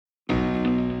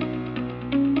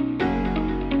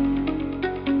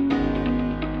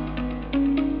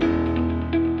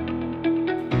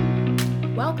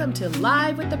welcome to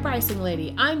Live with the Pricing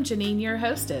Lady. I'm Janine, your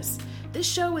hostess. This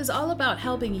show is all about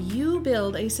helping you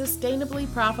build a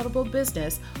sustainably profitable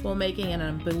business while making an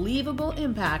unbelievable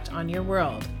impact on your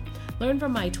world. Learn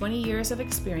from my 20 years of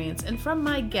experience and from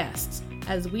my guests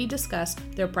as we discuss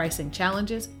their pricing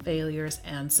challenges, failures,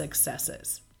 and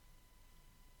successes.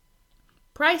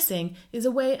 Pricing is a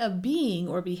way of being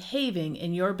or behaving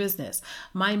in your business.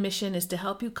 My mission is to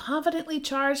help you confidently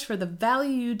charge for the value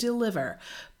you deliver.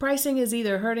 Pricing is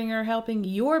either hurting or helping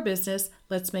your business.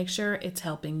 Let's make sure it's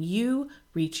helping you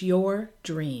reach your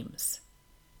dreams.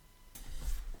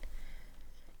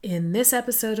 In this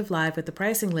episode of Live with the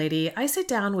Pricing Lady, I sit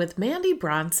down with Mandy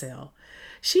Bronsill.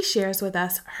 She shares with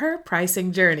us her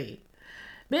pricing journey.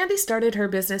 Mandy started her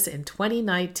business in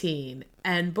 2019,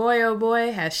 and boy, oh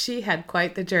boy, has she had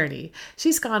quite the journey.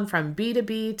 She's gone from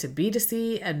B2B to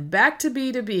B2C and back to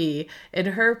B2B in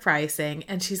her pricing,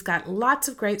 and she's got lots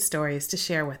of great stories to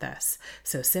share with us.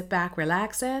 So sit back,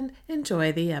 relax, and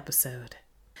enjoy the episode.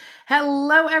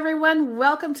 Hello, everyone.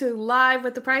 Welcome to Live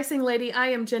with the Pricing Lady. I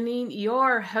am Janine,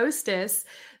 your hostess.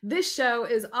 This show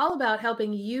is all about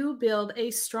helping you build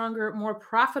a stronger, more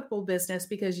profitable business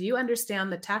because you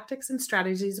understand the tactics and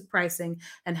strategies of pricing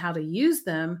and how to use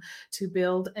them to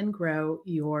build and grow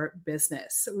your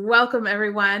business. Welcome,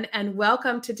 everyone, and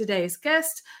welcome to today's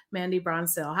guest, Mandy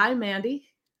Bronsill. Hi, Mandy.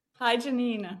 Hi,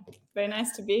 Janine. Very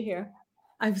nice to be here.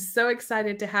 I'm so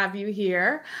excited to have you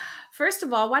here. First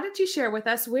of all, why don't you share with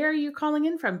us, where are you calling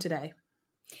in from today?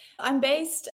 I'm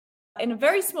based in a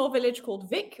very small village called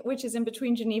Vic, which is in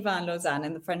between Geneva and Lausanne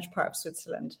in the French part of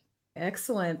Switzerland.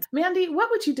 Excellent. Mandy, what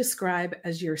would you describe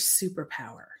as your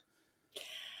superpower?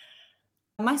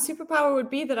 My superpower would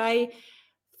be that I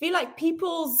feel like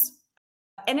people's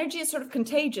energy is sort of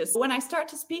contagious. When I start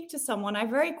to speak to someone, I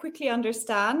very quickly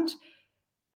understand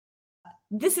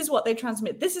this is what they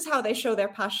transmit. This is how they show their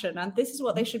passion. And this is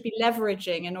what they should be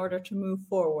leveraging in order to move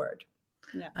forward.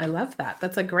 Yeah. I love that.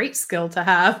 That's a great skill to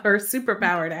have or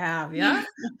superpower to have. Yeah.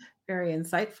 Very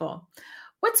insightful.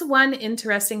 What's one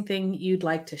interesting thing you'd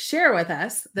like to share with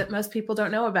us that most people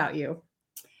don't know about you?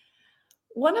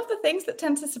 One of the things that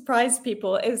tend to surprise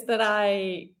people is that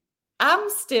I am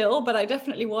still, but I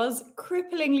definitely was,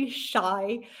 cripplingly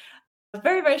shy. A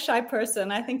very, very shy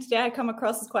person. I think today I come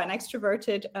across as quite an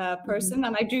extroverted person,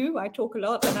 and I talk a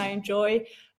lot and I enjoy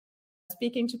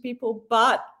speaking to people,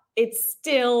 but it's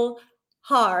still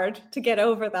hard to get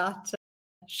over that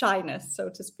shyness, so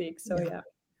to speak. So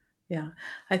yeah.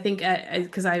 I think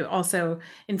because I also,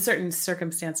 in certain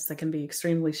circumstances, I can be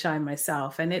extremely shy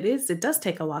myself, and it does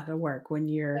take a lot of work when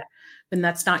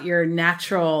that's not your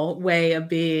natural way of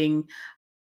being.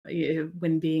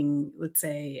 When being, let's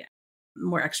say,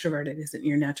 more extroverted isn't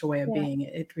your natural way of being.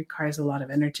 It requires a lot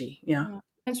of energy. Yeah.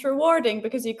 It's rewarding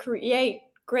because you create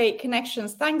great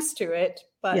connections thanks to it.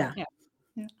 But yeah.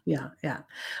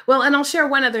 Well, and I'll share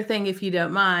one other thing if you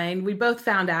don't mind. We both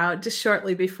found out just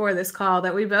shortly before this call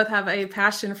that we both have a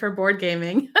passion for board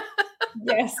gaming.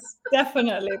 Yes,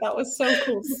 definitely. That was so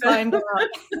cool to find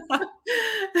out.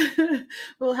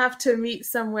 We'll have to meet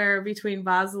somewhere between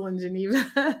Basel and Geneva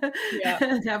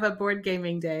and have a board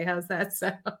gaming day. How's that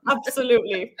sound?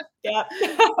 Absolutely. Yeah.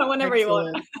 Whenever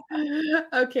Excellent. you want.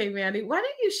 Okay, Mandy, why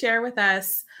don't you share with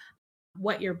us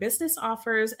what your business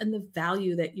offers and the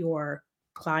value that your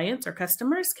clients or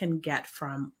customers can get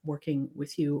from working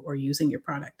with you or using your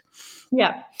product?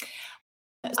 Yeah.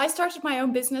 I started my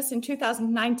own business in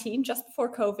 2019, just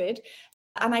before COVID,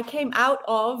 and I came out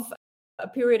of a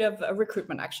period of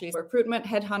recruitment,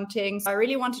 headhunting. So I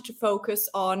really wanted to focus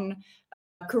on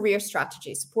career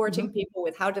strategy, supporting people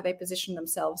with how do they position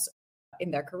themselves in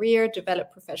their career,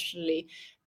 develop professionally.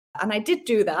 And I did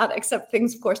do that, except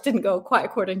things, of course, didn't go quite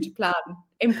according to plan,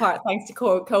 in part thanks to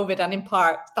COVID, and in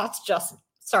part that's just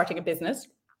starting a business.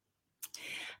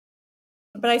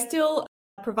 But I still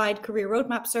provide career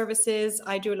roadmap services.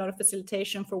 I do a lot of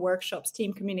facilitation for workshops,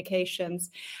 team communications.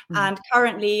 And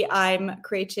currently I'm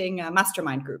creating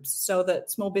mastermind groups so that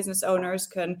small business owners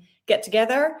can get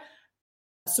together,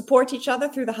 support each other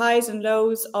through the highs and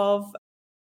lows of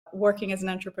working as an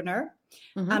entrepreneur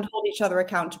and hold each other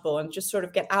accountable and just sort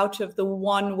of get out of the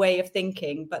one way of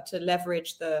thinking, but to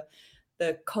leverage the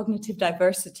cognitive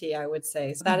diversity, I would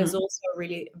say. So that is also a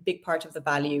really big part of the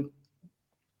value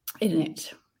in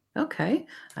it. Okay.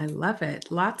 I love it.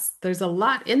 There's a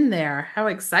lot in there. How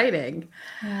exciting.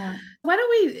 Yeah. Why don't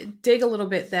we dig a little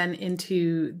bit then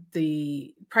into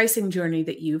the pricing journey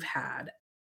that you've had?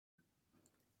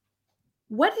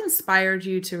 What inspired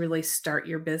you to really start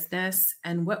your business,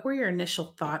 and what were your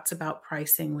initial thoughts about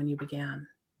pricing when you began?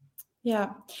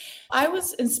 Yeah. I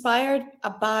was inspired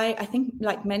by, I think,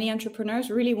 like many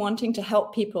entrepreneurs, really wanting to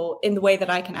help people in the way that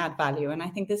I can add value. And I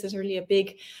think this is really a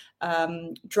big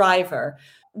driver.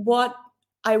 What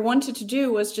I wanted to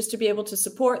do was just to be able to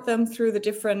support them through the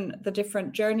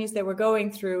different journeys they were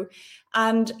going through.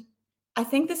 And I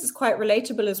think this is quite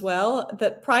relatable as well,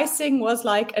 that pricing was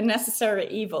like a necessary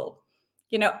evil.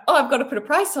 Oh, I've got to put a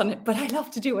price on it, but I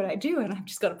love to do what I do and I've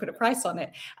just got to put a price on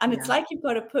it. And it's Yeah. like you've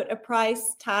got to put a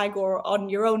price tag or on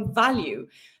your own value.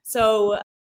 So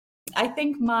I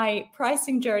think my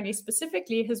pricing journey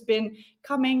specifically has been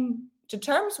coming to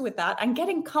terms with that and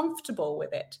getting comfortable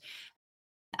with it.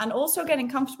 And also getting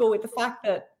comfortable with the fact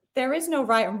that there is no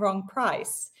right and wrong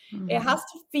price. It has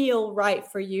to feel right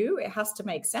for you. It has to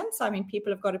make sense. I mean,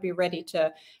 people have got to be ready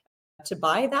to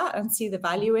buy that and see the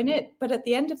value in it. But at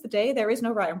the end of the day, there is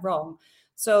no right and wrong.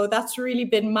 So that's really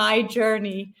been my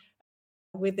journey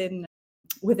within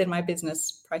my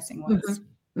business, pricing wise.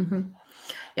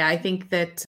 Yeah, I think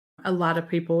that a lot of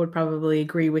people would probably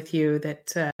agree with you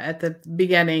that at the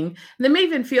beginning, and they may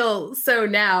even feel so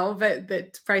now, but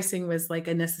that pricing was like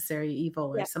a necessary evil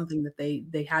or Yeah. something that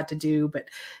they had to do, but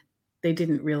they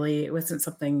didn't really, it wasn't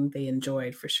something they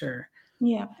enjoyed for sure.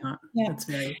 Yeah. That's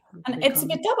very And it's a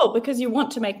bit double because you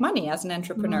want to make money as an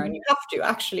entrepreneur and you have to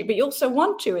actually, but you also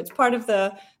want to. It's part of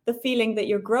the feeling that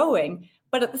you're growing.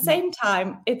 But at the same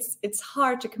time, it's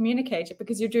hard to communicate it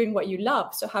because you're doing what you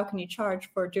love. So how can you charge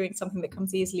for doing something that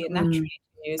comes easily and naturally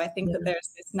to you? I think that there's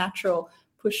this natural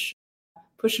push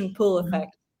and pull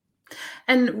effect.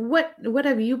 And what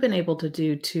have you been able to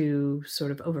do to sort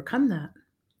of overcome that?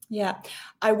 Yeah,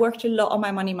 I worked a lot on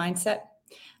my money mindset.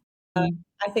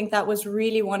 I think that was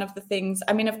really one of the things.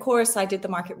 I mean, of course, I did the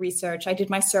market research. I did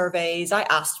my surveys. I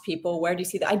asked people, where do you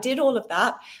see that? I did all of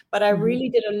that, but I really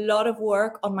did a lot of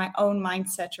work on my own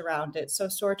mindset around it. So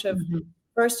sort of,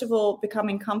 first of all,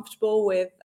 becoming comfortable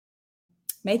with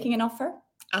making an offer,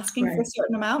 asking for a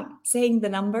certain amount, saying the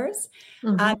numbers,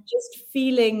 and just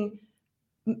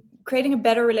creating a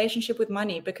better relationship with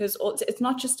money, because it's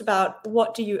not just about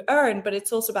what do you earn, but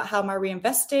it's also about how am I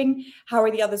reinvesting, how are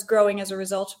the others growing as a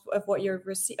result of what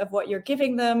you're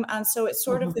giving them. And so it's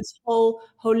sort of this whole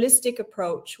holistic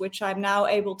approach, which I'm now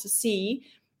able to see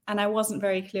and I wasn't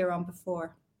very clear on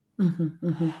before.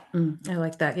 I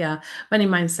like that. Yeah, money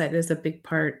mindset is a big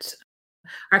part.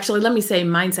 Actually, let me say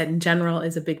mindset in general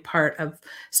is a big part of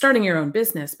starting your own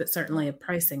business, but certainly of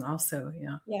pricing also.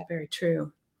 Yeah, very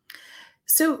true.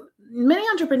 So many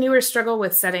entrepreneurs struggle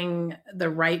with setting the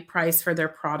right price for their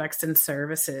products and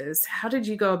services. How did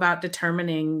you go about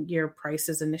determining your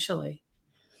prices initially?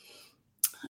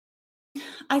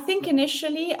 I think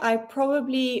initially I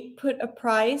probably put a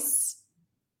price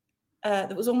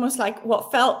that was almost like what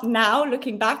felt now,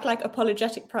 looking back, like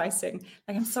apologetic pricing.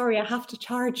 Like, I'm sorry, I have to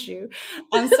charge you.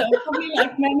 And so probably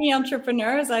like many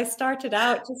entrepreneurs, I started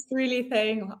out just really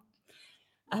saying,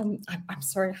 I'm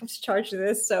sorry, I have to charge you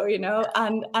this. So,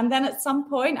 and then at some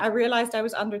point I realized I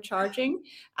was undercharging.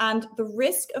 And the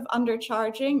risk of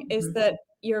undercharging is that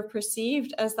you're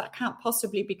perceived as that can't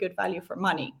possibly be good value for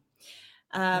money.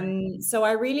 So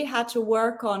I really had to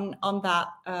work on that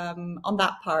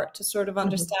part to sort of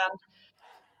understand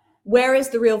where is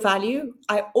the real value.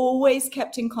 I always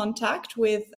kept in contact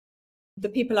with the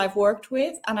people I've worked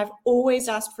with, and I've always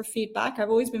asked for feedback.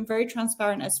 I've always been very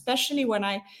transparent, especially when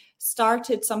I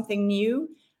started something new.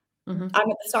 I'm at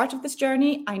the start of this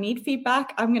journey. I need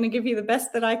feedback. I'm going to give you the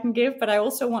best that I can give, but I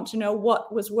also want to know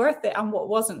what was worth it and what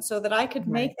wasn't, so that I could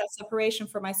make that separation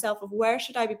for myself of where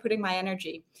should I be putting my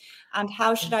energy and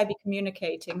how should I be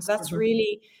communicating. So that's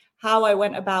really how I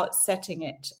went about setting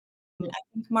it. I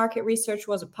think market research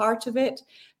was a part of it,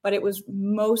 but it was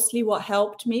mostly what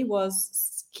helped me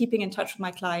was keeping in touch with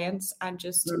my clients and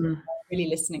just really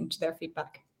listening to their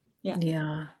feedback.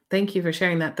 Yeah. Thank you for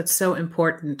sharing that. That's so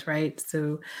important, right?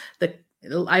 So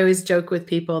I always joke with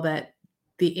people that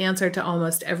the answer to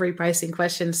almost every pricing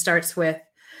question starts with,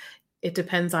 it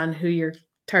depends on who you're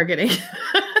targeting.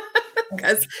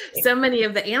 Because so many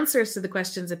of the answers to the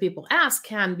questions that people ask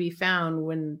can be found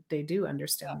when they do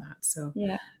understand that. So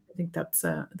I think that's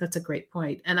a great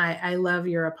point. And I love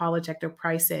your apologetic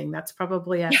pricing. That's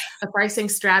probably a pricing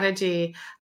strategy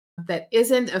that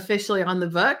isn't officially on the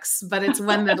books, but it's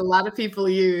one that a lot of people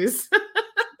use.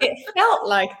 It felt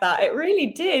like that. It really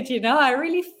did. I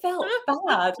really felt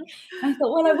bad. I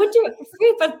thought, well, I would do it for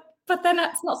free, but then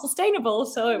that's not sustainable.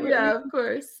 So Of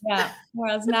course. Yeah.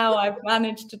 Whereas now I've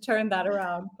managed to turn that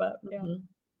around. But yeah.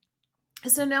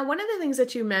 So now one of the things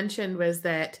that you mentioned was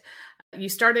that you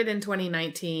started in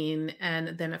 2019,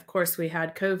 and then of course we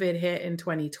had COVID hit in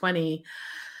 2020.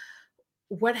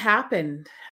 What happened?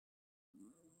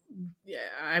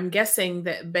 I'm guessing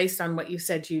that based on what you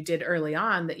said you did early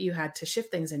on, that you had to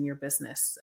shift things in your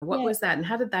business. What Yeah. was that, and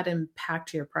how did that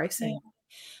impact your Yeah. pricing?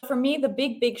 For me, the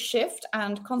big shift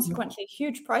and consequently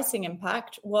huge pricing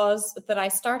impact was that I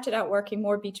started out working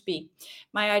more B2B.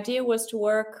 My idea was to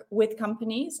work with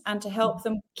companies and to help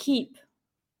them keep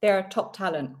their top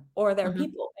talent or their Mhm,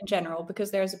 people in general,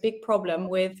 because there's a big problem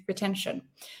with retention.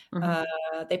 mhm,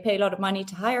 They pay a lot of money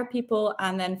to hire people,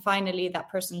 and then finally that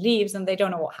person leaves and they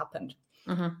don't know what happened.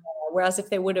 mhm, Whereas if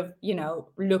they would have,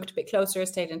 looked a bit closer,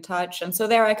 stayed in touch. And so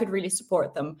there I could really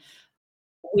support them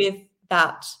with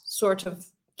that sort of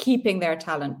keeping their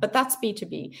talent. But that's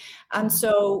B2B. And mhm.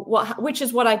 so which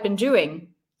is what I've been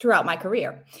doing throughout my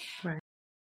career. Right.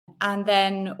 And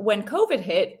then when COVID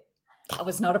hit, that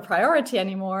was not a priority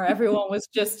anymore. Everyone was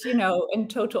just, in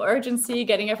total urgency,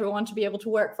 getting everyone to be able to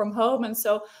work from home. And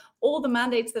so all the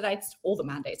mandates,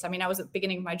 I mean, I was at the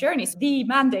beginning of my journey. So the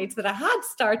mandates that I had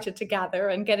started to gather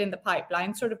and get in the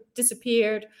pipeline sort of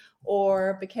disappeared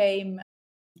or became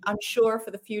unsure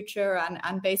for the future.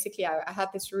 And basically I had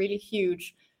this really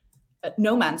huge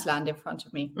no man's land in front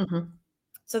of me. Mhm,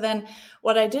 So then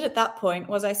what I did at that point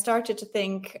was I started to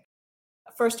think,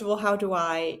 first of all, how do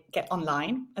I get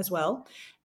online as well?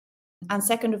 And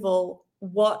second of all,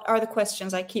 what are the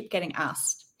questions I keep getting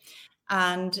asked?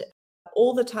 And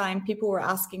all the time, people were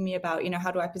asking me about,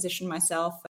 how do I position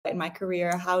myself in my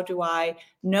career? How do I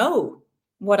know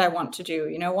what I want to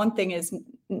do? One thing is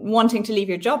wanting to leave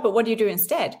your job, but what do you do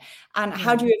instead? And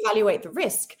how do you evaluate the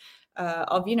risk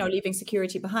of, leaving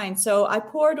security behind? So I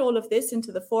poured all of this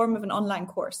into the form of an online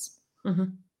course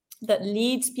mhm. that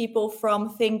leads people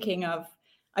from thinking of,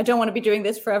 I don't want to be doing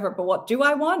this forever, but what do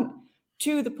I want?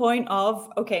 To the point of,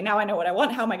 okay, now I know what I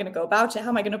want. How am I going to go about it? How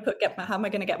am I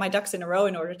going to get my ducks in a row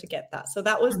in order to get that? So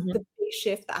that was Mhm, the big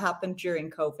shift that happened during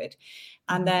COVID.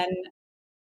 And mhm. then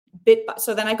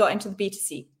so then I got into the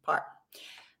B2C part.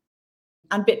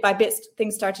 And bit by bit,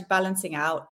 things started balancing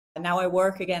out. And now I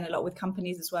work again a lot with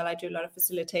companies as well. I do a lot of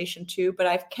facilitation too, but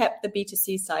I've kept the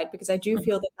B2C side because I do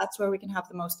feel that that's where we can have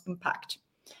the most impact.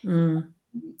 Mm,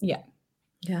 Yeah.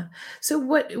 yeah. So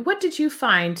what did you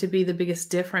find to be the biggest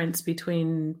difference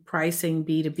between pricing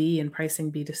B2B and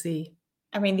pricing B2C?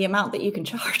 I mean, the amount that you can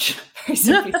charge, very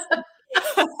simply said.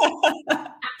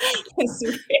 It's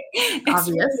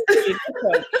Obvious. really, really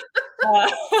different.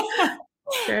 Uh,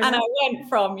 Fair and I enough. went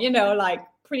from, like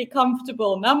pretty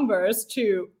comfortable numbers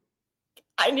to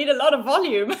I need a lot of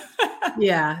volume.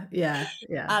 Yeah, yeah,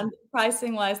 yeah. And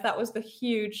pricing wise, that was the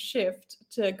huge shift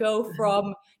to go Mhm.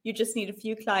 from you just need a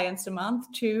few clients a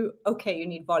month to, okay, you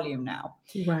need volume now.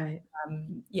 Right.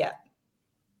 Yeah.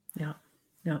 Yeah.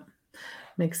 Yeah.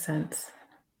 Makes sense.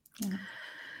 Yeah.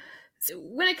 So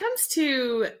when it comes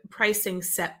to pricing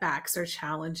setbacks or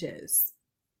challenges,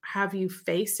 have you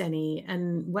faced any,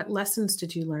 and what lessons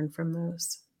did you learn from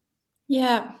those?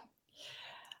 Yeah.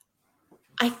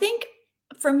 I think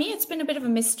for me, it's been a bit of a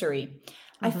mystery.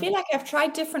 I Mhm, feel like I've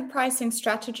tried different pricing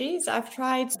strategies. I've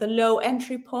tried the low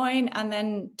entry point and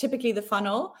then typically the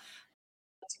funnel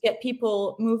to get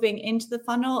people moving into the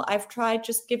funnel. I've tried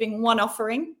just giving one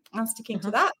offering and sticking to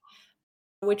mhm, that,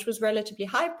 which was relatively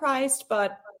high priced,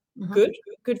 but mhm, good,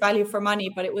 good value for money.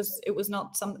 But it was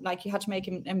not something like you had to make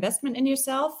an investment in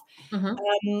yourself. mhm,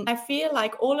 I feel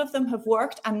like all of them have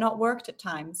worked and not worked at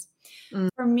times. mm,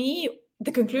 For me,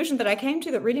 the conclusion that I came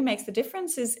to that really makes the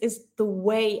difference is the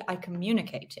way I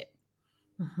communicate it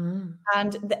mhm,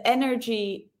 and the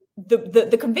energy,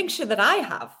 the conviction that I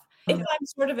have. If mhm, I'm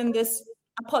sort of in this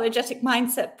apologetic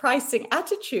mindset pricing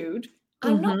attitude,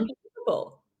 I'm not mhm.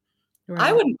 believable. I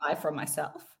Right. wouldn't buy from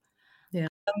myself. Yeah.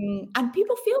 And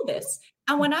people feel this.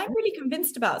 And when I'm really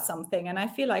convinced about something and I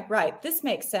feel like, right, this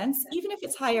makes sense, even if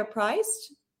it's higher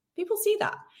priced, people see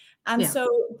that. And Yeah. so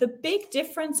the big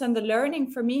difference and the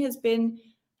learning for me has been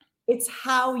it's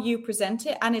how you present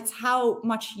it and it's how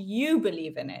much you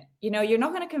believe in it. You're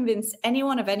not going to convince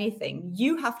anyone of anything.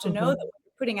 You have to know that Mhm, what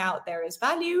you're putting out there is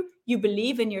value. You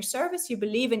believe in your service, you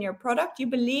believe in your product, you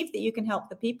believe that you can help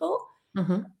the people.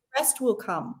 mhm, The rest will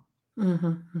come.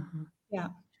 mhm, mhm. Yeah.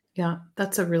 Yeah,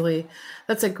 that's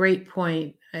a great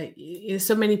point.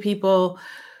 So many people,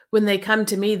 when they come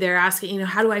to me, they're asking,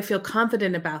 how do I feel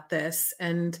confident about this?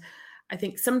 And I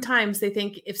think sometimes they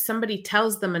think if somebody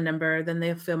tells them a number, then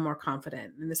they'll feel more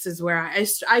confident. And this is where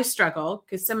I struggle,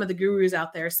 because some of the gurus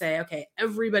out there say, okay,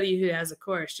 everybody who has a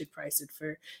course should price it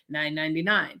for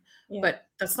 $9.99. Yeah. But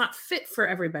that's not fit for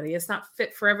everybody. It's not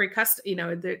fit for every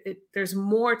customer. There's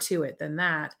more to it than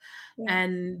that. Yeah.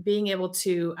 And being able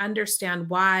to understand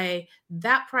why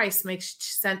that price makes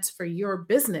sense for your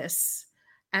business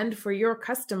and for your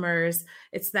customers.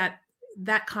 It's that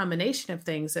that combination of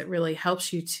things that really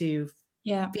helps you to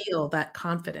Yeah. feel that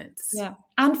confidence. Yeah.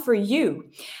 And for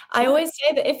you, I Yeah. always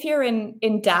say that if you're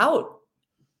in doubt,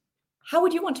 how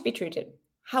would you want to be treated?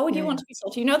 How would Yeah. you want Yeah. to be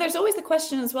sold? You know, there's always the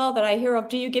question as well that I hear of,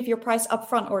 do you give your price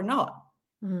upfront or not?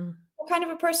 Mm. What kind of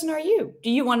a person are you? Do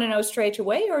you want to know straight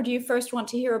away, or do you first want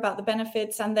to hear about the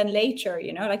benefits and then later,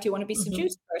 you know, like, do you want to be Mhm.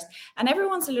 seduced first? And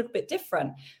everyone's a little bit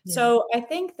different. Yeah. So I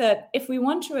think that if we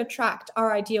want to attract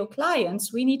our ideal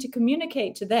clients, we need to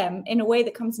communicate to them in a way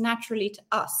that comes naturally to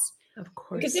us. Of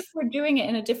Because if course. we're doing it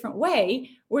in a different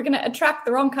way, we're going to attract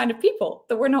the wrong kind of people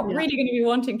that we're not Yeah. really going to be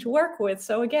wanting to work with.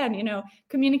 So again, you know,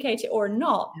 communicate it or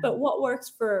not, Yeah. but what works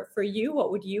for you?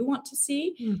 What would you want to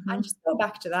see? And Mhm. just go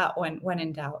back to that when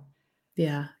in doubt.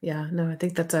 Yeah. Yeah. No, I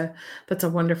think that's a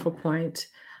wonderful point.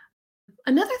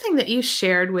 Another thing that you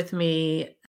shared with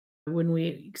me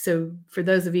so for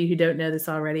those of you who don't know this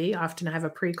already, often I have a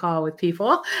pre-call with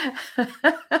people.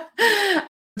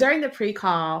 During the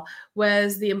pre-call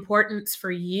was the importance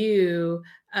for you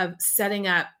of setting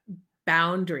up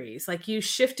boundaries. Like you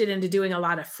shifted into doing a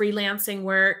lot of freelancing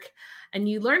work and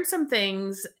you learned some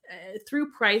things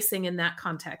through pricing in that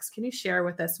context. Can you share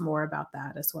with us more about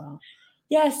that as well?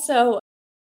 Yes. So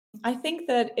I think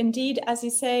that indeed, as you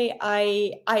say,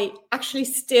 I actually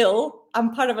still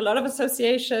I'm part of a lot of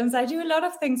associations. I do a lot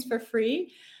of things for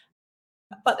free,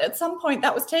 but at some point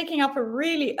that was taking up a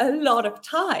lot of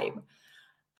time.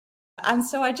 And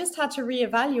so I just had to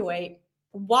reevaluate,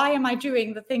 why am I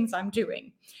doing the things I'm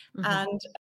doing? Mhm. And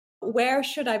where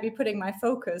should I be putting my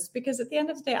focus? Because at the end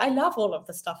of the day, I love all of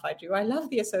the stuff I do. I love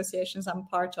the associations I'm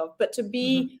part of, but to Mhm.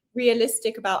 be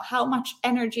realistic about how much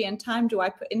energy and time do I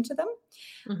put into them,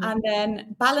 Mhm. and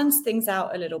then balance things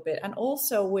out a little bit. And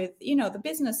also with, you know, the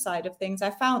business side of things,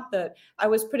 I found that I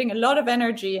was putting a lot of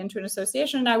energy into an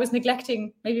association and I was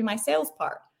neglecting maybe my sales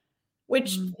part,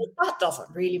 which Mhm. that doesn't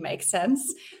really make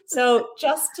sense. So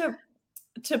just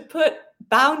to put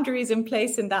boundaries in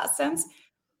place in that sense,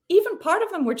 even part of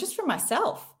them were just for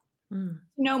myself. Mm.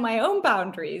 You know, my own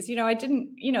boundaries. You know, I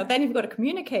didn't, you know, then you've got to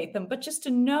communicate them, but just to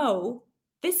know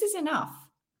this is enough.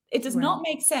 It does Right. not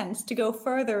make sense to go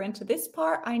further into this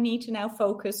part. I need to now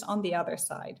focus on the other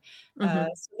side, Mhm.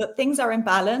 so that things are in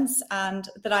balance, and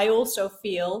that I also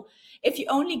feel if you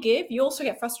only give, you also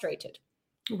get frustrated.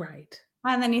 Right.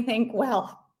 And then you think,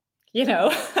 well, you know,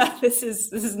 this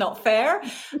is not fair.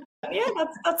 Yeah,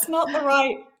 that's not the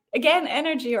right, again,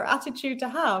 energy or attitude to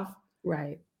have.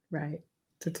 Right. Right.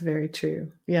 That's very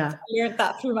true. Yeah. I learned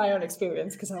that through my own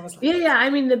experience because I was like, Yeah, yeah. I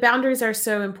mean, the boundaries are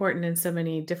so important in so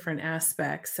many different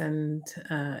aspects, and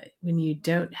when you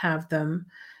don't have them,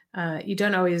 you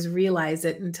don't always realize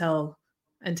it until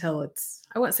it's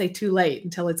I won't say too late,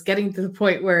 until it's getting to the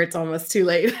point where it's almost too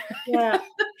late. yeah.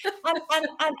 And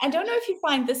I don't know if you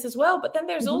find this as well, but then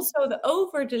there's Mhm. also the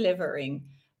over delivering.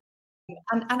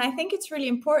 And I think it's really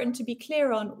important to be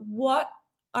clear on, what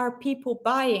are people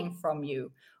buying from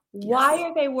you? Why Yes.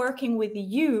 are they working with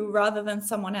you rather than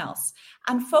someone else?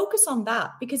 And focus on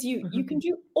that, because you Mhm. can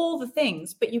do all the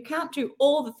things, but you can't do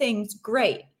all the things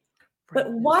great. But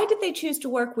Right. why did they choose to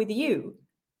work with you?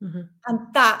 Mhm.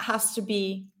 And that has to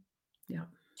be Yeah.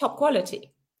 top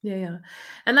quality. Yeah, yeah.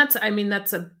 And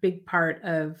that's a big part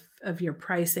of your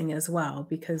pricing as well,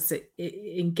 because it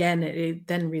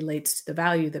then relates to the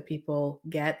value that people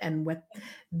get and what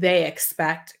they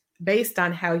expect based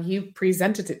on how you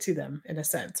presented it to them in a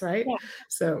sense, right? Yeah.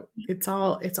 So it's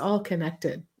all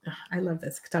connected. Ugh, I love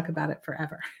this. Could talk about it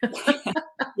forever.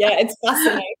 Yeah, it's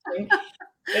fascinating.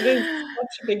 It is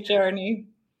such a big journey.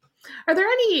 Are there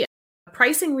any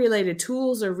pricing related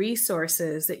tools or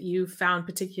resources that you found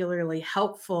particularly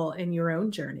helpful in your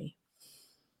own journey?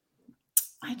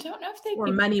 I don't know if they'd Or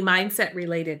be, money mindset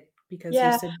related, because you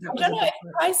yeah, said that I was don't a know big if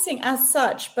part. pricing as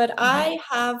such, but Mhm, I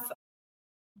have,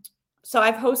 so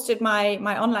I've hosted my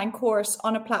online course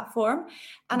on a platform,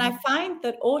 and I mhm, find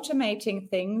that automating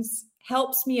things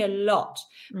helps me a lot,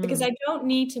 because I mm, don't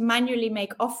need to manually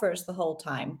make offers the whole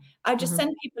time. I just mhm,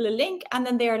 send people a link and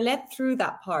then they are led through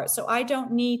that part. So I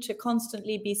don't need to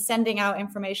constantly be sending out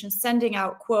information, sending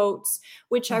out quotes,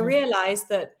 which I mhm, realized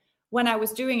that when I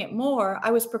was doing it more, I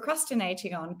was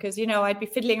procrastinating on, because, you know, I'd be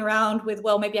fiddling around with,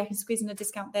 well, maybe I can squeeze in a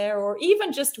discount there, or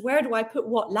even just, where do I put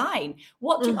what line?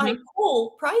 What do I mhm.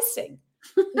 call pricing?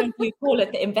 You know, do you call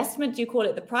it the investment? Do you call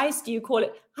it the price? Do you call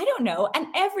it, I don't know. And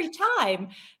every time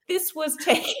this was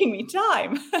taking me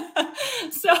time.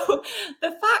 So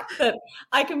the fact that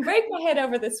I can break my head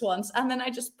over this once and then I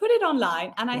just put it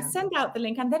online and I Yeah. send out the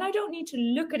link, and then I don't need to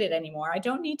look at it anymore. I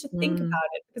don't need to think Mm, about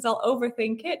it because I'll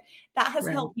overthink it. That has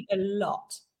right. helped me a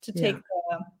lot to Yeah.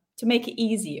 to make it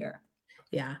easier.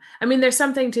 Yeah. I mean, there's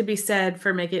something to be said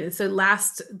for making it. So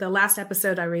the last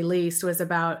episode I released was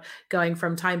about going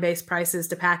from time-based prices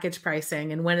to package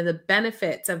pricing. And one of the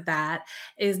benefits of that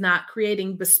is not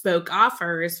creating bespoke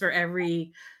offers for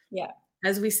every, Yeah.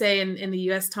 as we say in the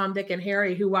US, Tom, Dick, and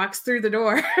Harry who walks through the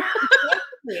door.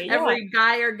 Exactly. Yeah. Every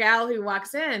guy or gal who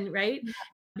walks in, right?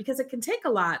 Because it can take a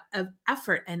lot of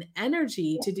effort and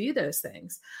energy to do those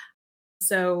things.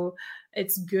 So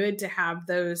it's good to have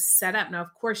those set up. Now,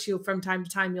 of course, you from time to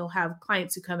time, you'll have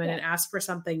clients who come in and ask for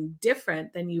something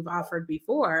different than you've offered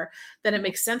before. Then it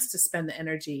makes sense to spend the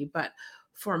energy. But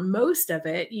for most of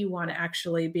it, you want to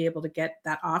actually be able to get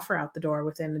that offer out the door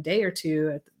within a day or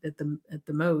two at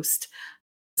the most,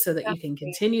 so that you can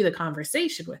continue the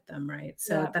conversation with them, right?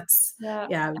 So that's,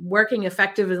 working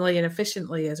effectively and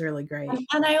efficiently is really great.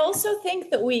 And I also think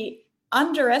that we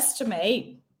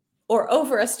underestimate or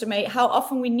overestimate how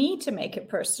often we need to make it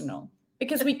personal,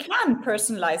 because we can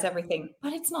personalize everything,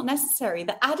 but it's not necessary.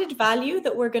 The added value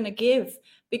that we're going to give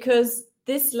because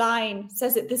this line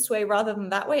says it this way rather than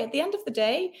that way, at the end of the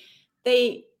day,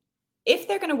 if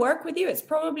they're going to work with you, it's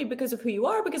probably because of who you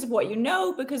are, because of what you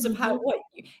know, because of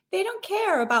they don't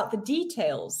care about the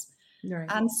details. Right.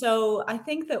 And so I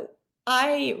think that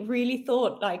I really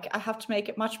thought, like, I have to make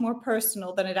it much more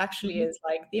personal than it actually is.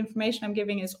 Like, the information I'm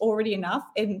giving is already enough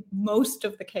in most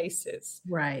of the cases.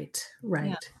 Right.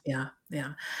 Yeah.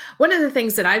 One of the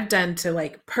things that I've done to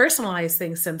like personalize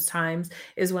things sometimes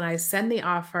is when I send the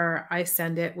offer, I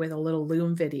send it with a little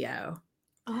Loom video.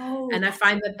 Oh, and I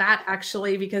find that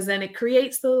actually, because then it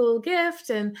creates the little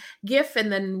gift and GIF.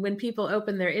 And then when people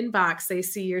open their inbox, they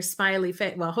see your smiley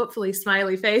face, well, hopefully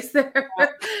smiley face there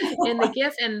in the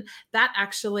GIF. And that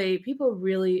actually, people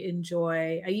really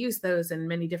enjoy. I use those in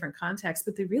many different contexts,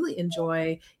 but they really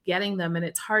enjoy getting them. And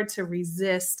it's hard to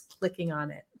resist clicking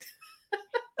on it.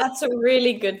 That's a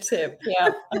really good tip. Yeah,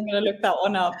 I'm going to look that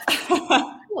one up.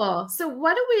 Cool. So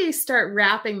why don't we start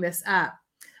wrapping this up?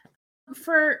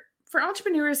 For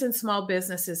entrepreneurs and small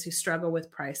businesses who struggle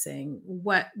with pricing,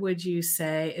 what would you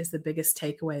say is the biggest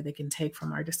takeaway they can take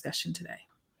from our discussion today?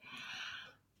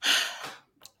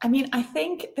 I mean, I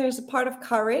think there's a part of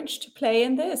courage to play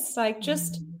in this. Like,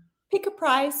 just pick a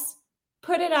price,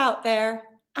 put it out there,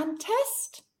 and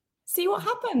test. See what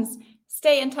happens.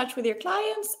 Stay in touch with your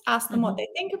clients, ask them what they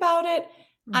think about it,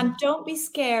 and don't be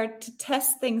scared to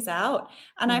test things out.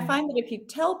 And I find that if you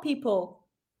tell people,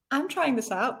 I'm trying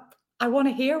this out, I want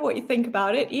to hear what you think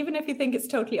about it. Even if you think it's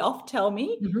totally off, tell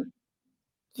me.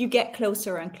 You get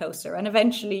closer and closer, and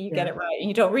eventually you get it right. And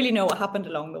you don't really know what happened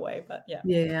along the way, but yeah.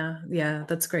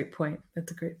 That's a great point.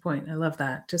 I love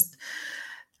that.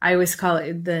 I always call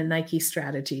it the Nike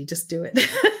strategy. Just do it.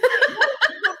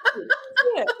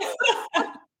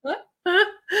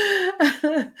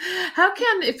 How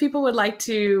can, if people would like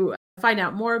to find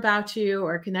out more about you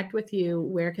or connect with you,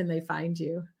 where can they find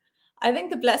you? I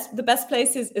think the best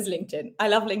place is LinkedIn. I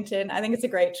love LinkedIn. I think it's a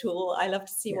great tool. I love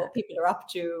to see what people are up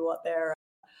to,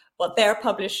 what they're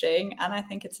publishing, and I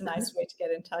think it's a nice way to get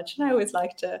in touch. And I always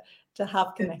like to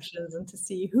have connections and to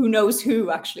see who knows who.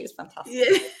 Actually, is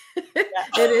fantastic.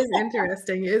 It is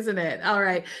interesting, isn't it? All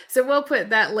right, so we'll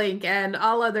put that link and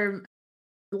all other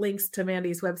links to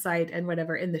Mandy's website and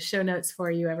whatever in the show notes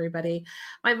for you, everybody.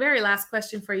 My very last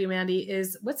question for you, Mandy,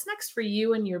 is what's next for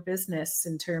you and your business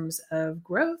in terms of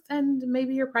growth and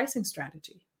maybe your pricing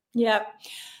strategy? Yeah.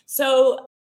 So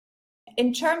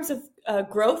in terms of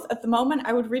growth at the moment,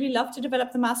 I would really love to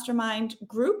develop the mastermind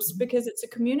groups, because it's a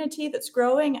community that's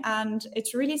growing, and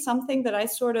it's really something that I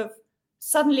sort of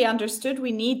suddenly understood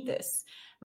we need this.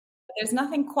 There's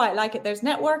nothing quite like it. There's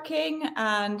networking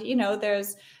and,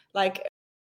 there's like,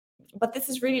 but this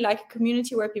is really like a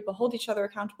community where people hold each other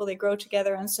accountable, they grow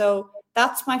together. And so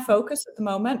that's my focus at the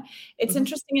moment. It's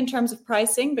interesting in terms of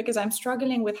pricing, because I'm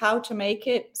struggling with how to make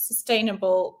it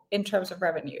sustainable in terms of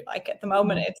revenue. Like at the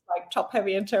moment, it's like top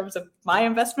heavy in terms of my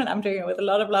investment. I'm doing it with a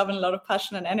lot of love and a lot of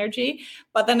passion and energy.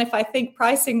 But then if I think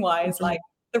pricing wise, like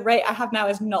the rate I have now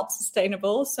is not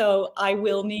sustainable. So I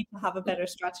will need to have a better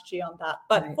strategy on that.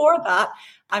 But for that,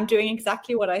 I'm doing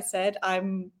exactly what I said.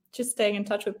 I'm just staying in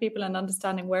touch with people and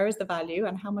understanding where is the value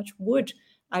and how much would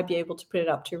I be able to put it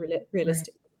up to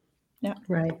realistically.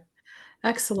 Right.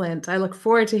 Excellent. I look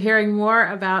forward to hearing more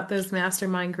about those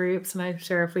mastermind groups. And I'm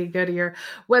sure if we go to your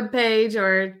webpage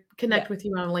or connect with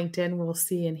you on LinkedIn, we'll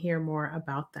see and hear more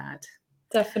about that.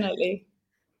 Definitely.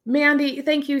 Mandy,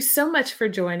 thank you so much for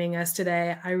joining us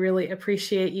today. I really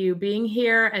appreciate you being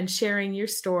here and sharing your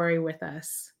story with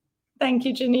us. Thank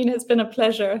you, Janine. It's been a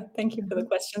pleasure. Thank you for the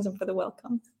questions and for the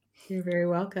welcome. You're very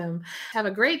welcome. Have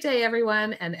a great day,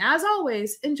 everyone. And as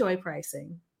always, enjoy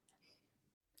pricing.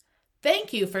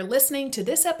 Thank you for listening to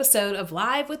this episode of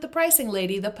Live with the Pricing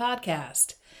Lady, the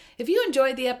podcast. If you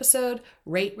enjoyed the episode,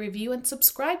 rate, review, and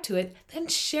subscribe to it, then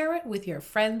share it with your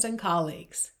friends and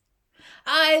colleagues.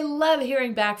 I love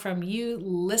hearing back from you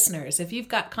listeners. If you've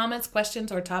got comments,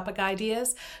 questions, or topic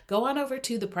ideas, go on over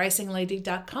to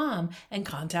thepricinglady.com and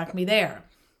contact me there.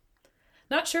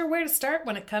 Not sure where to start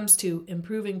when it comes to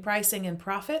improving pricing and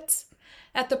profits?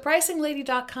 At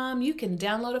thepricinglady.com, you can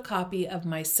download a copy of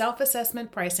my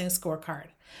self-assessment pricing scorecard.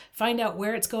 Find out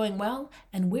where it's going well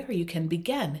and where you can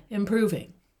begin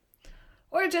improving.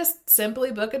 Or just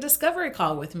simply book a discovery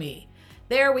call with me.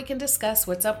 There we can discuss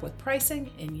what's up with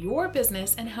pricing in your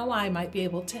business and how I might be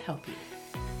able to help you.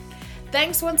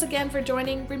 Thanks once again for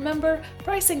joining. Remember,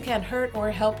 pricing can hurt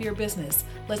or help your business.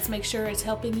 Let's make sure it's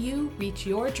helping you reach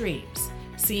your dreams.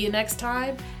 See you next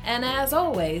time, and as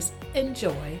always,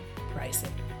 enjoy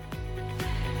pricing.